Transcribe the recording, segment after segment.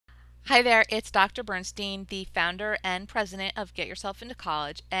Hi there, it's Dr. Bernstein, the founder and president of Get Yourself Into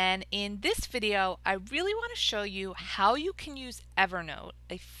College. And in this video, I really want to show you how you can use Evernote,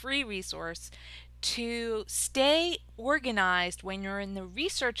 a free resource, to stay organized when you're in the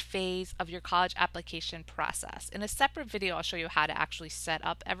research phase of your college application process. In a separate video, I'll show you how to actually set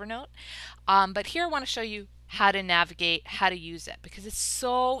up Evernote. But here I want to show you how to navigate, how to use it, because it's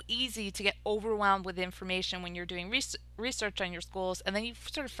so easy to get overwhelmed with information when you're doing research on your schools, and then you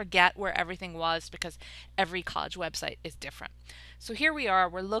sort of forget where everything was because every college website is different. So here we are,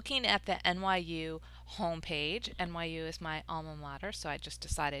 we're looking at the NYU homepage. NYU is my alma mater, so I just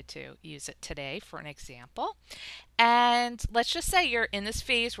decided to use it today for an example. And let's just say you're in this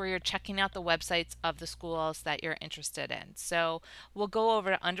phase where you're checking out the websites of the schools that you're interested in. So we'll go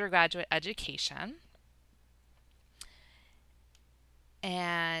over to undergraduate education.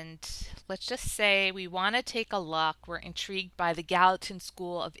 And let's just say we want to take a look. We're intrigued by the Gallatin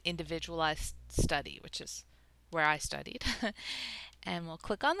School of Individualized Study, which is where I studied. And we'll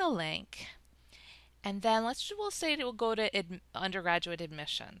click on the link. And then we'll say we'll go to undergraduate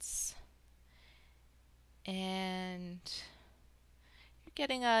admissions. And you're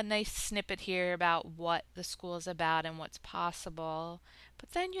getting a nice snippet here about what the school is about and what's possible.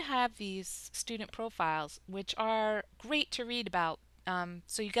 But then you have these student profiles, which are great to read about.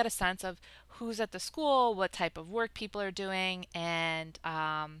 So you get a sense of who's at the school, what type of work people are doing, and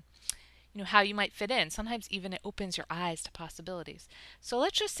how you might fit in. Sometimes even it opens your eyes to possibilities. So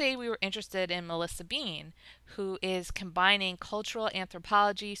let's just say we were interested in Melissa Bean, who is combining cultural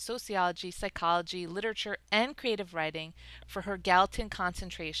anthropology, sociology, psychology, literature, and creative writing for her Gallatin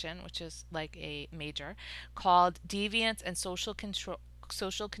concentration, which is like a major, called Deviance and Social Control,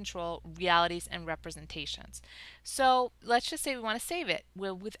 Realities and Representations. So let's just say we want to save it.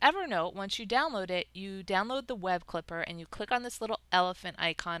 Well, with Evernote, once you download it, you download the web clipper and you click on this little elephant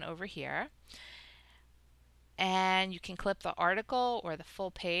icon over here. And you can clip the article or the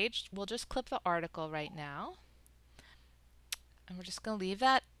full page. We'll just clip the article right now. And we're just going to leave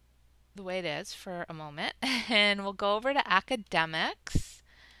that the way it is for a moment. And we'll go over to academics.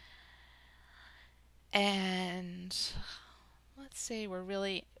 And let's say we're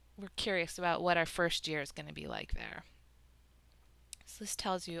curious about what our first year is going to be like there. So this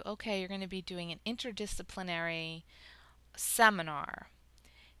tells you, okay, you're going to be doing an interdisciplinary seminar,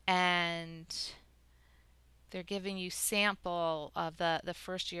 and they're giving you sample of the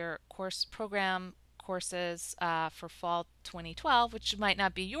first year courses for fall 2012, which might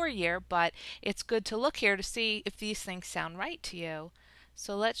not be your year, but it's good to look here to see if these things sound right to you.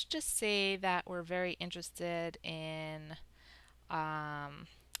 So let's just say that we're very interested in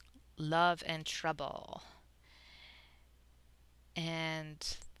love and trouble.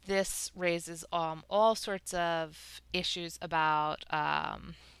 And this raises all sorts of issues about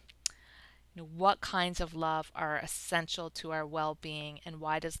what kinds of love are essential to our well-being and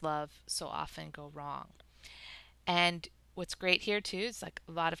why does love so often go wrong. And what's great here too is like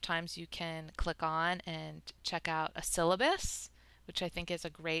a lot of times you can click on and check out a syllabus, which I think is a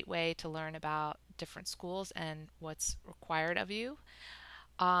great way to learn about different schools and what's required of you.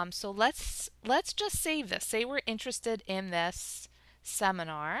 So let's just save this. Say we're interested in this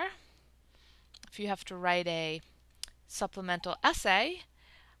seminar. If you have to write a supplemental essay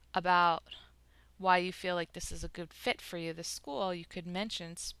about why you feel like this is a good fit for you, this school, you could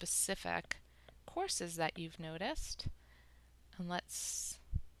mention specific courses that you've noticed. And let's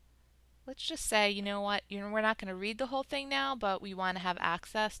just say, you know what, we're not going to read the whole thing now, but we want to have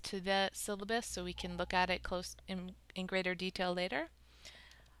access to the syllabus so we can look at it close in greater detail later.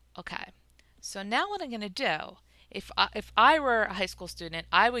 Okay, so now what I'm going to do, if I were a high school student,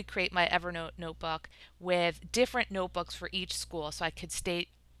 I would create my Evernote notebook with different notebooks for each school so I could stay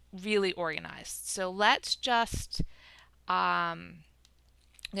really organized. So let's just, I'm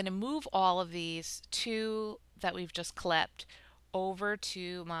going to move all of these that we've just clipped over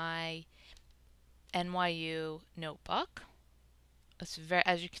to my NYU notebook.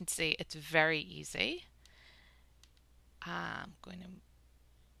 As you can see, it's very easy. I'm going to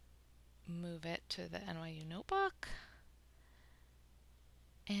move it to the NYU notebook,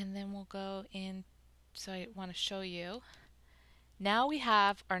 and then we'll go in. So I want to show you. Now we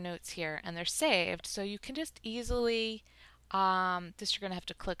have our notes here and they're saved, so you can just easily, you're going to have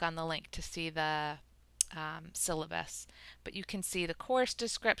to click on the link to see the syllabus, but you can see the course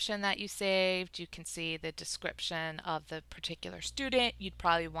description that you saved. You can see the description of the particular student. You'd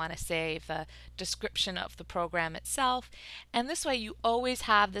probably want to save the description of the program itself, and this way you always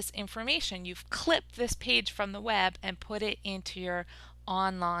have this information. You've clipped this page from the web and put it into your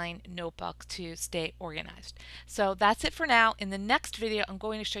online notebook to stay organized. So that's it for now. In the next video, I'm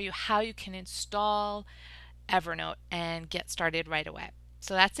going to show you how you can install Evernote and get started right away.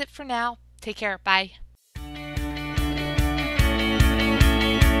 So that's it for now. Take care. Bye.